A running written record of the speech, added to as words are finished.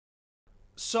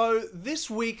So this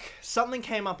week, something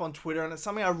came up on Twitter, and it's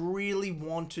something I really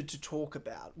wanted to talk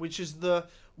about, which is the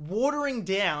watering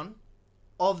down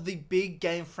of the big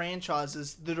game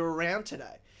franchises that are around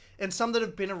today, and some that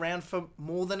have been around for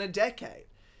more than a decade.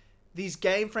 These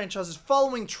game franchises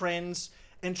following trends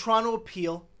and trying to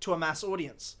appeal to a mass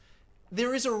audience.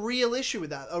 There is a real issue with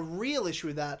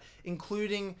that,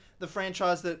 including the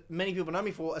franchise that many people know me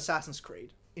for, Assassin's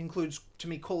Creed. Includes, to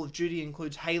me, Call of Duty,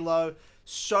 includes Halo,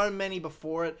 so many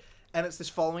before it, and it's this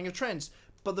following of trends.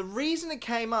 But the reason it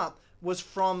came up was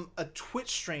from a Twitch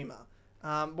streamer.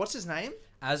 What's his name?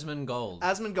 Asmongold.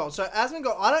 Asmongold. So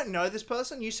Asmongold, I don't know this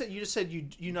person. You just said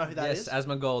you know who that is. Yes,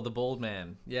 Asmongold, the bald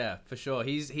man. Yeah, for sure.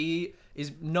 He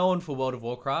is known for World of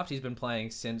Warcraft. He's been playing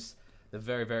since the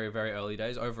very, very, very early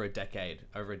days, over a decade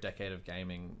of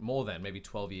gaming, more than maybe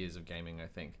 12 years of gaming, I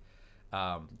think.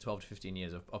 12 to 15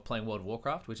 years of playing World of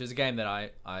Warcraft, which is a game that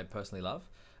I personally love.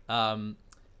 But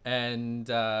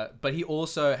he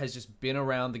also has just been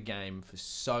around the game for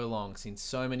so long, seen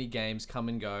so many games come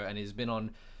and go, and he's been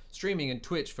on streaming and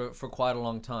Twitch for quite a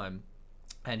long time.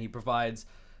 And he provides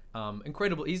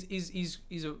incredible. He's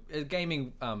a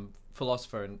gaming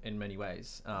philosopher in many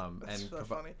ways. That's so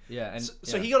funny. Yeah, and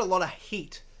so he got a lot of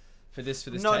heat for this.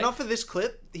 No, not for this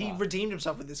clip. He redeemed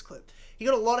himself with this clip. He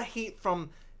got a lot of heat from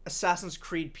Assassin's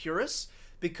Creed purists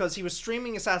because he was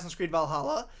streaming Assassin's Creed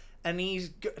Valhalla, and he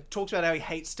talks about how he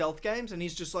hates stealth games, and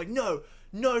he's just like, no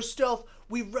stealth,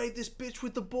 we raid this bitch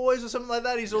with the boys or something like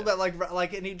that. He's all about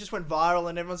like, and he just went viral,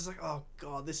 and everyone's just like, oh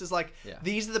god, this is like,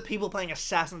 these are the people playing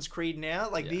Assassin's Creed now.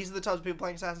 Like, these are the types of people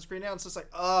playing Assassin's Creed now. And it's just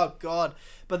like, oh god.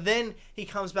 But then he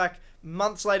comes back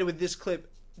months later with this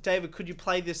clip. David, could you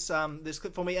play this this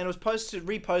clip for me? And it was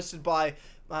reposted by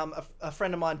a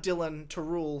friend of mine, Dylan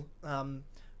Tarul,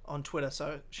 on Twitter.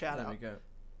 So shout out. There we go.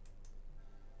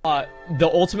 The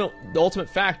ultimate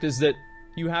fact is that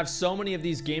you have so many of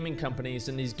these gaming companies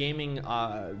and these gaming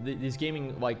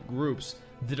like groups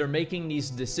that are making these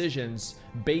decisions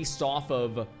based off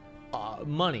of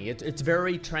money. It's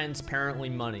very transparently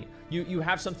money. You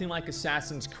have something like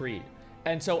Assassin's Creed,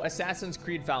 and so Assassin's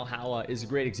Creed Valhalla is a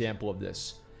great example of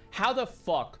this. How the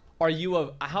fuck are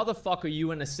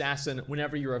you an assassin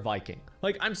whenever you're a Viking?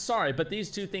 Like, I'm sorry, but these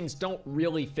two things don't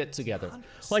really fit together.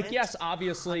 100%. Like, yes,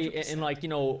 obviously, 100%. In like, you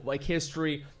know, like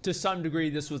history, to some degree,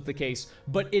 this was the case,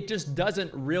 but it just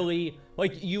doesn't really,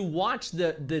 like, you watch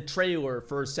the trailer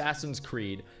for Assassin's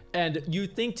Creed, and you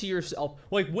think to yourself,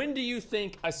 like, when do you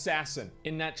think assassin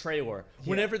in that trailer?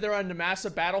 Yeah. Whenever they're on the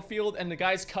massive battlefield and the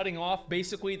guy's cutting off,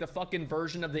 basically the fucking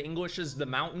version of the English is the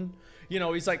mountain. You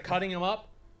know, he's like cutting him up.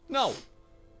 No.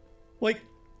 Like,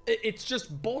 it's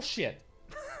just bullshit.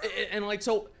 And like,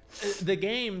 so the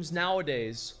games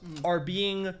nowadays are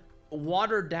being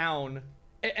watered down.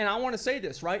 And I want to say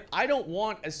this, right? I don't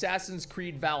want Assassin's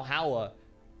Creed Valhalla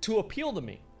to appeal to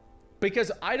me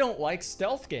because I don't like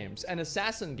stealth games and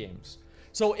assassin games.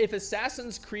 So if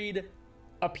Assassin's Creed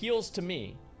appeals to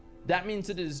me, that means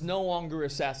it is no longer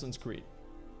Assassin's Creed.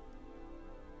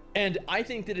 And I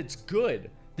think that it's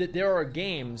good that there are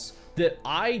games that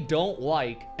I don't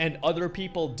like and other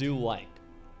people do like.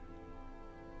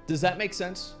 Does that make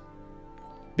sense?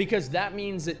 Because that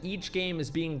means that each game is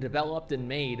being developed and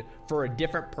made for a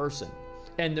different person,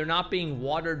 and they're not being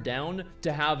watered down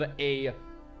to have a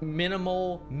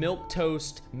minimal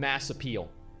milquetoast mass appeal.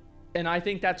 And I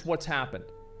think that's what's happened.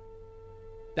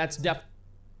 That's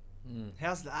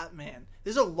How's that, man?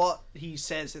 There's a lot he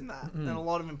says in that, and a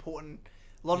lot of important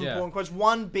quotes.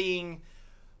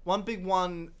 One big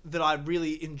one that I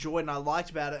really enjoyed and I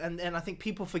liked about it, and I think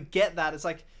people forget that. It's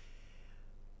like,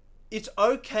 it's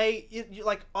okay.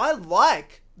 Like, I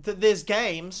like that there's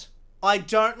games I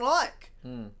don't like.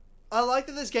 I like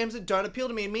that there's games that don't appeal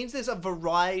to me. It means there's a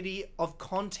variety of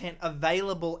content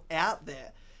available out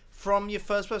there, from your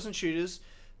first-person shooters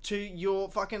to your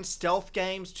fucking stealth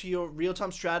games to your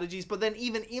real-time strategies. But then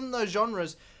even in those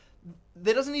genres,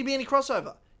 there doesn't need to be any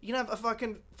crossover. You can have a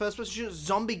fucking first-person shooter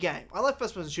zombie game. I like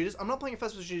first-person shooters. I'm not playing a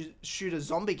first-person shooter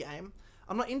zombie game.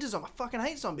 I'm not into zombie. I fucking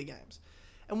hate zombie games.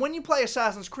 And when you play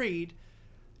Assassin's Creed,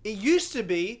 it used to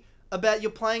be about you're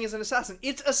playing as an assassin.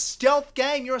 It's a stealth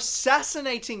game. You're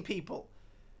assassinating people.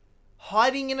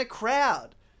 Hiding in a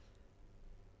crowd.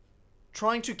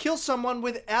 Trying to kill someone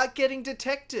without getting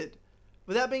detected.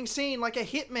 Without being seen, like a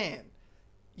hitman.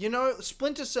 You know,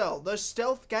 Splinter Cell. Those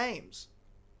stealth games.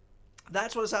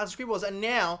 That's what Assassin's Creed was. And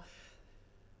now,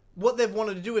 what they've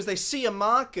wanted to do is they see a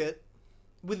market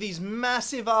with these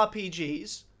massive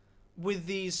RPGs, with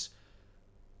these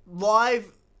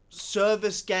live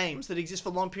service games that exist for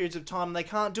long periods of time. They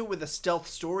can't do it with a stealth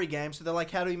story game. So they're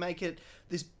like, how do we make it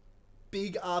this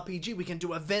big RPG we can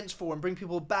do events for and bring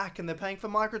people back, and they're paying for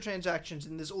microtransactions,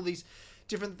 and there's all these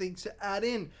different things to add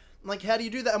in. Like, how do you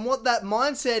do that? And what that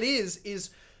mindset is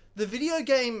the video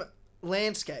game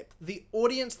landscape, the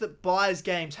audience that buys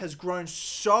games has grown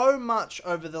so much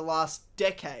over the last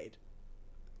decade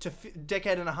to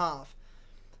decade and a half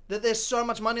that there's so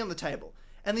much money on the table,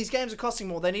 and these games are costing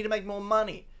more. They need to make more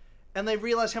money, and they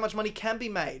realize how much money can be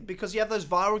made because you have those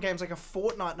viral games like a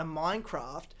Fortnite and a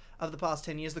Minecraft over the past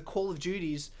 10 years, the Call of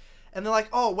Duties, and they're like,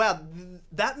 oh wow,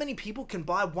 that many people can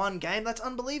buy one game? That's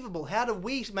unbelievable. How do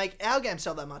we make our game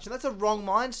sell that much? And that's a wrong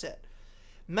mindset.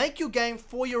 Make your game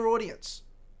for your audience.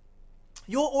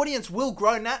 Your audience will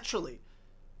grow naturally.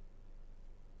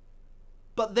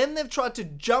 But then they've tried to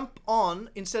jump on,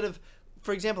 instead of,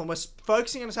 for example, we're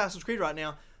focusing on Assassin's Creed right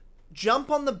now, jump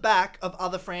on the back of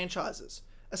other franchises.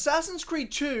 Assassin's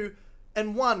Creed 2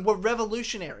 and 1 were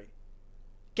revolutionary.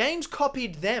 Games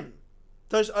copied them.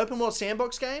 Those open world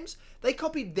sandbox games, they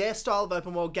copied their style of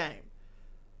open world game.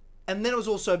 And then it was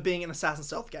also being an Assassin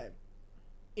stealth game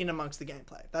in amongst the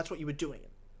gameplay. That's what you were doing.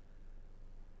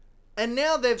 And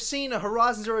now they've seen a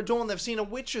Horizon Zero Dawn, they've seen a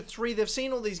Witcher 3, they've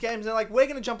seen all these games, and they're like, we're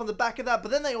going to jump on the back of that.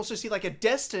 But then they also see like a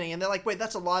Destiny, and they're like, wait,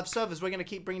 that's a live service. We're going to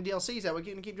keep bringing DLCs out. We're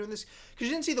going to keep doing this. Because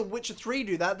you didn't see the Witcher 3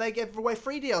 do that. They gave away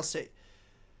free DLC.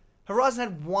 Horizon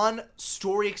had one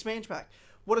story expansion pack.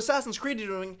 What Assassin's Creed are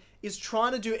doing is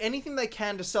trying to do anything they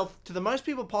can to sell to the most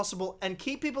people possible and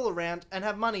keep people around and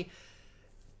have money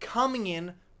coming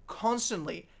in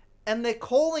constantly. And they're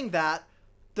calling that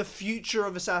the future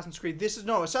of Assassin's Creed.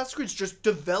 Assassin's Creed's just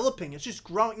developing. It's just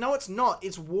growing. No, it's not.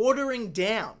 It's watering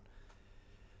down.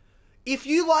 If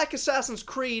you like Assassin's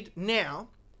Creed now,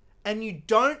 and you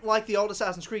don't like the old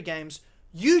Assassin's Creed games,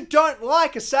 you don't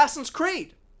like Assassin's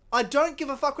Creed. I don't give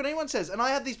a fuck what anyone says. And I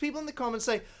have these people in the comments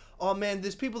say, oh man,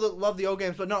 there's people that love the old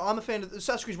games, but no, I'm a fan of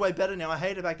Assassin's Creed's way better now. I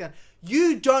hated it back then.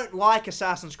 You don't like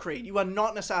Assassin's Creed. You are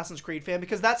not an Assassin's Creed fan,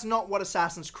 because that's not what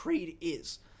Assassin's Creed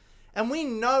is. And we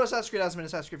know Assassin's Creed hasn't been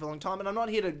Assassin's Creed for a long time, and I'm not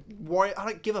here to worry. I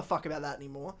don't give a fuck about that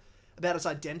anymore, about its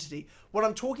identity. What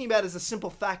I'm talking about is the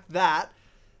simple fact that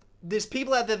there's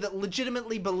people out there that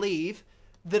legitimately believe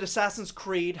that Assassin's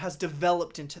Creed has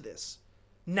developed into this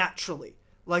naturally.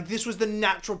 Like, this was the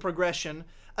natural progression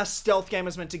a stealth game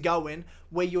is meant to go in,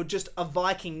 where you're just a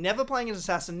Viking, never playing as an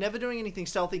assassin, never doing anything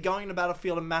stealthy, going in a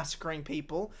battlefield and massacring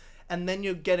people, and then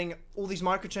you're getting all these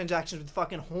microtransactions with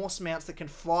fucking horse mounts that can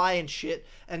fly and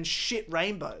shit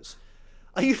rainbows.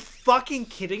 Are you fucking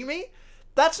kidding me?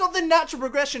 That's not the natural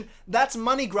progression. That's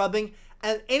money grubbing,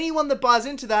 and anyone that buys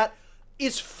into that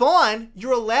is fine.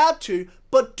 You're allowed to,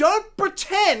 but don't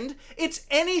pretend it's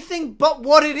anything but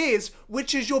what it is,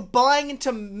 which is you're buying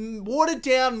into watered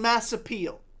down mass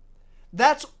appeal.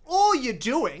 That's all you're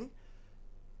doing.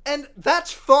 And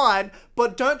that's fine,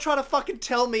 but don't try to fucking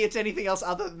tell me it's anything else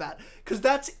other than that. Because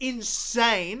that's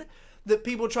insane that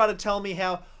people try to tell me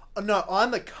how, oh, no,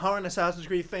 I'm the current Assassin's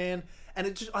Creed fan, and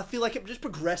it just, I feel like it just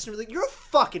progressed and everything. You're a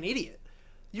fucking idiot.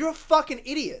 You're a fucking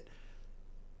idiot.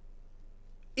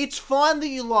 It's fine that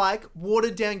you like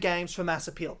watered down games for mass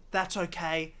appeal. That's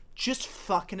okay. Just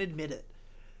fucking admit it.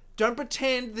 Don't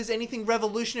pretend there's anything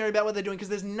revolutionary about what they're doing, because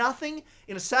there's nothing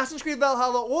in Assassin's Creed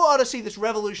Valhalla or Odyssey that's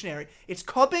revolutionary. It's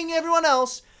copying everyone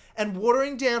else and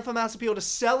watering down for mass appeal to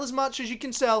sell as much as you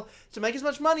can sell, to make as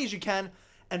much money as you can,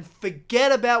 and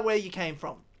forget about where you came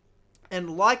from.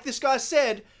 And like this guy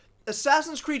said,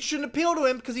 Assassin's Creed shouldn't appeal to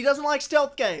him because he doesn't like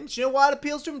stealth games. You know why it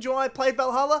appeals to him? Do you know why I played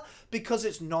Valhalla? Because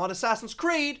it's not Assassin's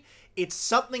Creed, it's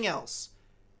something else.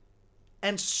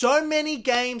 And so many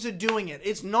games are doing it.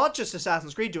 It's not just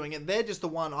Assassin's Creed doing it. They're just the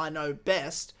one I know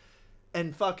best.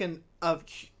 And fucking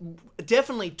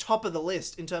definitely top of the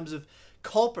list in terms of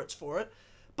culprits for it.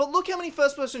 But look how many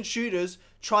first-person shooters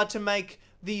tried to make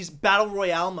these Battle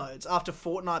Royale modes after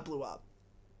Fortnite blew up.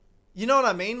 You know what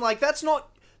I mean? Like, that's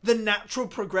not the natural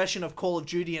progression of Call of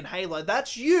Duty and Halo.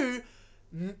 That's you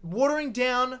watering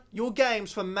down your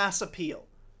games for mass appeal.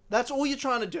 That's all you're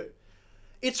trying to do.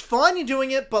 It's fine you're doing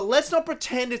it, but let's not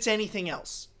pretend it's anything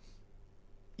else.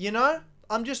 You know?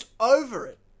 I'm just over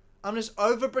it. I'm just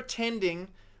over pretending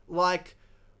like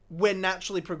we're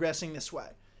naturally progressing this way.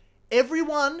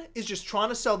 Everyone is just trying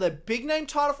to sell their big name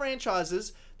title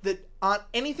franchises that aren't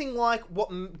anything like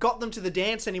what got them to the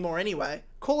dance anymore anyway.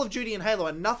 Call of Duty and Halo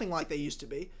are nothing like they used to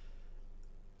be.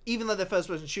 Even though they're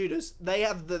first-person shooters, they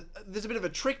have there's a bit of a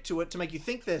trick to it to make you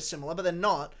think they're similar, but they're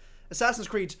not. Assassin's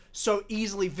Creed's so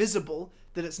easily visible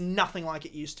that it's nothing like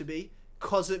it used to be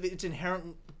because of its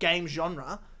inherent game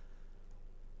genre.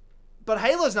 But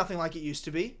Halo's nothing like it used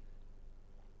to be.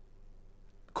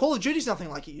 Call of Duty's nothing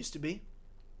like it used to be.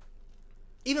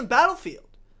 Even Battlefield.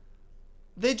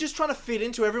 They're just trying to fit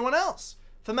into everyone else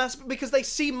because they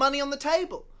see money on the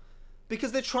table,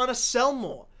 because they're trying to sell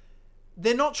more.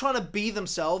 They're not trying to be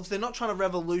themselves. They're not trying to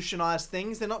revolutionize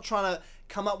things. They're not trying to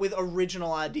come up with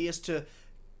original ideas to,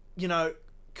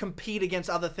 compete against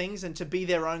other things and to be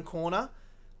their own corner.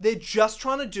 They're just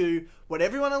trying to do what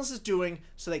everyone else is doing,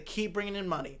 so they keep bringing in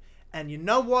money. And you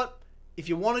know what? If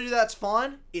you want to do that, it's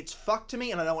fine. It's fucked to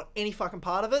me, and I don't want any fucking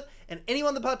part of it. And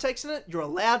anyone that partakes in it, you're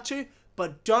allowed to,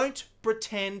 but don't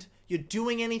pretend you're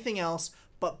doing anything else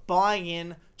but buying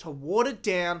in to watered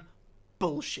down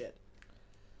bullshit.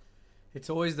 It's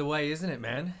always the way, isn't it,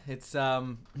 man? It's,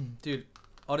 dude,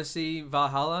 Odyssey,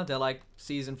 Valhalla, they're like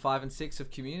season 5 and 6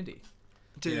 of Community.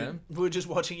 Dude, we were just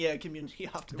watching, Community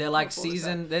after. They're like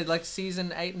season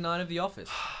 8 and 9 of The Office.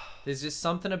 There's just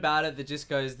something about it that just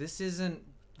goes, this isn't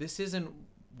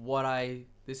what I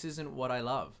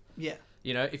love. Yeah.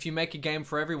 If you make a game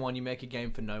for everyone, you make a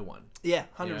game for no one. Yeah,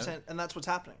 100%. And that's what's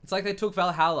happening. It's like they took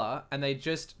Valhalla and they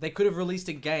could have released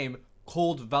a game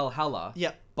called Valhalla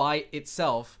by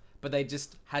itself, but they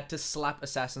just had to slap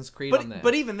Assassin's Creed on there.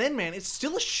 But even then, man, it's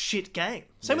still a shit game.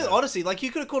 Same with Odyssey. Like,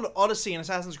 you could have called it Odyssey and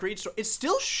Assassin's Creed story. It's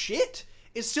still shit.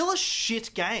 It's still a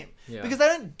shit game. Yeah. Because they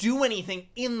don't do anything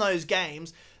in those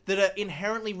games that are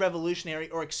inherently revolutionary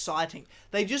or exciting.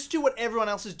 They just do what everyone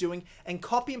else is doing and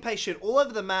copy and paste shit all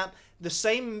over the map, the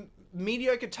same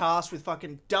mediocre tasks with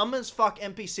fucking dumb as fuck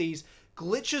NPCs,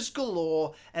 glitches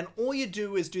galore, and all you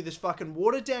do is do this fucking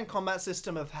watered down combat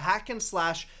system of hack and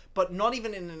slash, but not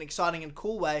even in an exciting and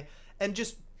cool way, and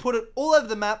just put it all over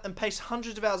the map and paste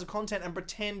hundreds of hours of content and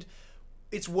pretend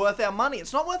it's worth our money.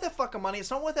 It's not worth our fucking money.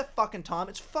 It's not worth our fucking time.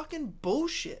 It's fucking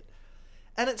bullshit.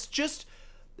 And it's just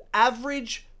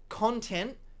average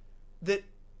content that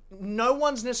no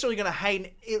one's necessarily going to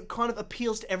hate. It kind of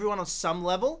appeals to everyone on some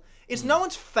level. It's no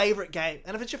one's favorite game.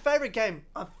 And if it's your favorite game,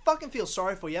 I fucking feel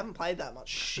sorry for you. You haven't played that much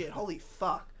shit. Holy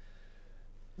fuck.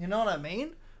 You know what I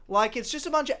mean? Like, it's just a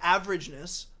bunch of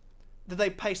averageness that they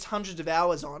paste hundreds of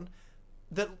hours on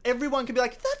that everyone can be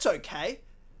like, that's okay.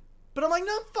 But I'm like,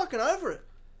 no, I'm fucking over it.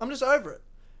 I'm just over it.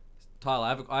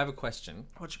 Tyler, I have a question.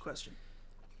 What's your question?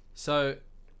 So,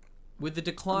 with the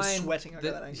decline... I'm sweating. I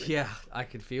got that angry. Yeah, I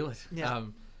could feel it. Yeah.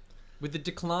 With the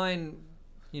decline,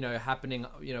 happening,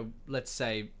 let's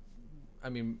say, I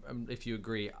mean, if you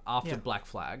agree, after Black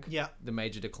Flag, the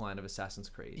major decline of Assassin's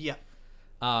Creed. Yeah.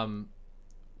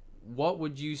 What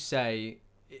would you say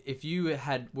if you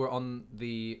were on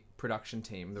the production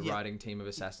team, the writing team of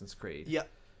Assassin's Creed? Yeah.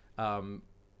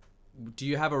 Do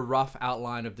you have a rough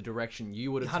outline of the direction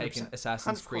you would have taken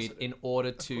Assassin's Creed in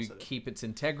order to keep its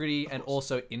integrity and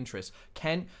also interest?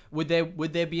 Would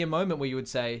there be a moment where you would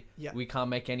say, we can't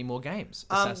make any more games?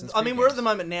 Assassin's Creed we're at the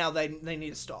moment now, they need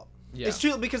to stop. Yeah. It's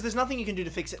too, because there's nothing you can do to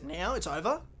fix it now. It's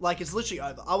over. Like, it's literally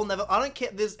over. I don't care.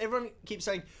 Everyone keeps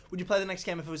saying, would you play the next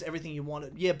game if it was everything you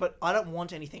wanted? Yeah, but I don't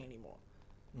want anything anymore.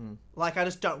 Like, I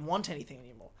just don't want anything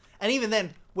anymore. And even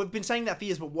then, we've been saying that for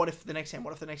years, but what if the next game?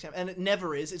 What if the next game? And it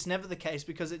never is. It's never the case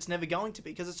because it's never going to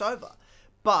be because it's over.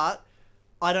 But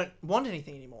I don't want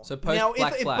anything anymore. So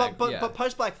post-Black Flag, but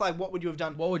post-Black Flag, what would you have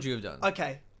done? What would you have done?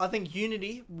 Okay, I think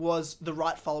Unity was the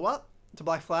right follow-up to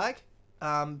Black Flag,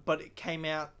 but it came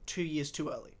out 2 years too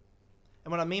early.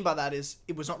 And what I mean by that is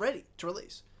it was not ready to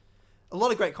release. A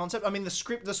lot of great concept. I mean, the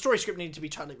story script needed to be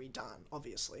totally redone,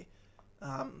 obviously.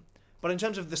 But in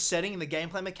terms of the setting and the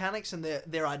gameplay mechanics and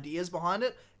their ideas behind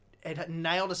it, it had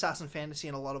nailed Assassin Fantasy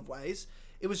in a lot of ways.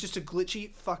 It was just a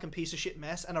glitchy fucking piece of shit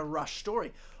mess and a rushed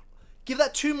story. Give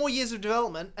that 2 more years of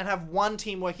development and have one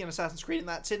team working on Assassin's Creed and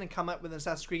that's it, and come up with an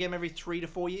Assassin's Creed game every 3 to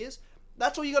 4 years.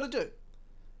 That's all you got to do.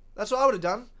 That's what I would have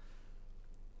done.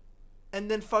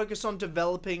 And then focus on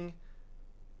developing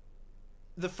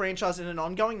the franchise in an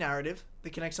ongoing narrative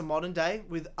that connects a modern day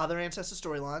with other ancestor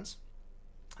storylines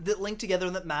that link together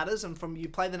and that matters, and from you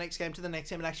play the next game to the next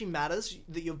game, it actually matters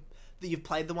that you've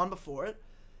played the one before it,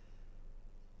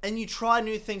 and you try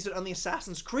new things that only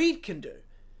Assassin's Creed can do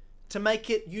to make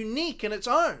it unique in its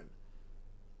own.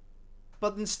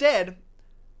 But instead,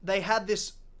 they had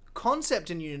this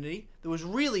concept in Unity that was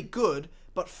really good,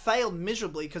 but failed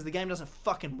miserably because the game doesn't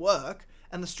fucking work,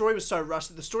 and the story was so rushed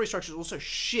that the story structure is also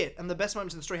shit, and the best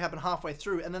moments in the story happen halfway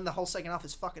through, and then the whole second half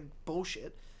is fucking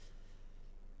bullshit.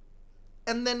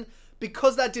 And then,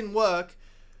 because that didn't work,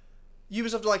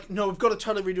 Ubisoft are like, no, we've got to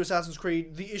totally redo Assassin's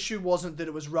Creed. The issue wasn't that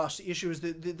it was rushed. The issue is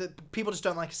that people just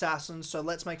don't like Assassins, so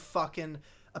let's make fucking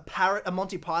a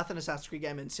Monty Python Assassin's Creed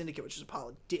game in Syndicate, which is a pile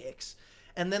of dicks.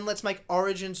 And then let's make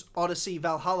Origins, Odyssey,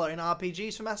 Valhalla in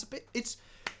RPGs for Mass Effect.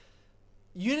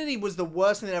 Unity was the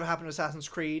worst thing that ever happened to Assassin's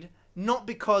Creed, not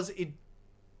because it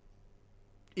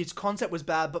its concept was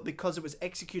bad, but because it was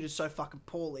executed so fucking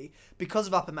poorly, because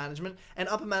of upper management, and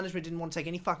upper management didn't want to take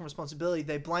any fucking responsibility,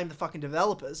 they blamed the fucking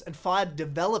developers and fired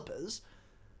developers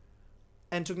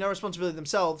and took no responsibility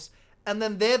themselves. And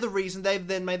then they're the reason they've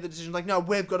then made the decision, like, no,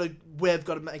 we've got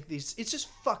to make these. It's just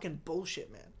fucking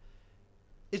bullshit, man.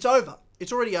 It's over.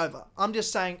 It's already over. I'm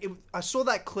just saying, I saw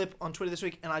that clip on Twitter this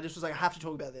week, and I just was like, I have to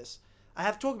talk about this. I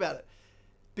have to talk about it.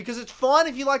 Because it's fine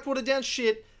if you like watered down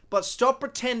shit, but stop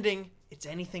pretending it's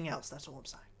anything else. That's all I'm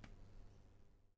saying.